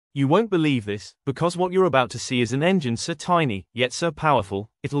You won't believe this, because what you're about to see is an engine so tiny, yet so powerful,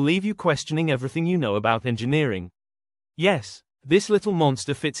 it'll leave you questioning everything you know about engineering. Yes, this little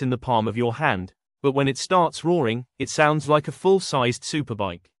monster fits in the palm of your hand, but when it starts roaring, it sounds like a full-sized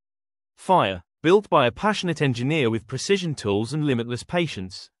superbike. Fire. Built by a passionate engineer with precision tools and limitless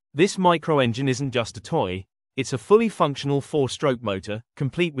patience, this micro-engine isn't just a toy, it's a fully functional 4-stroke motor,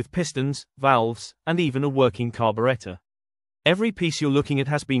 complete with pistons, valves, and even a working carburetor. Every piece you're looking at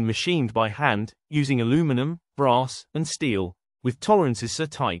has been machined by hand, using aluminum, brass, and steel, with tolerances so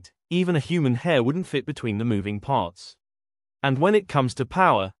tight, even a human hair wouldn't fit between the moving parts. And when it comes to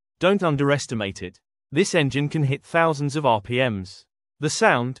power, don't underestimate it. This engine can hit thousands of RPMs. The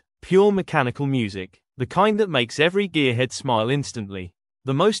sound, pure mechanical music, the kind that makes every gearhead smile instantly.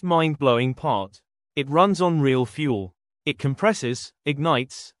 The most mind-blowing part. It runs on real fuel. It compresses,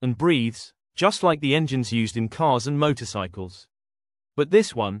 ignites, and breathes, just like the engines used in cars and motorcycles. But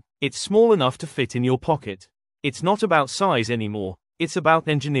this one, it's small enough to fit in your pocket. It's not about size anymore, it's about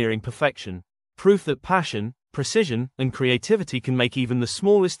engineering perfection. Proof that passion, precision, and creativity can make even the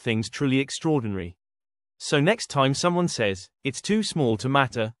smallest things truly extraordinary. So next time someone says, it's too small to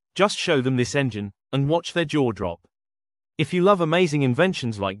matter, just show them this engine, and watch their jaw drop. If you love amazing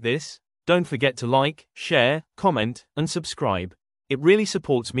inventions like this, don't forget to like, share, comment, and subscribe. It really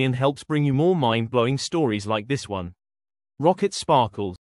supports me and helps bring you more mind-blowing stories like this one. Rocket Sparkles.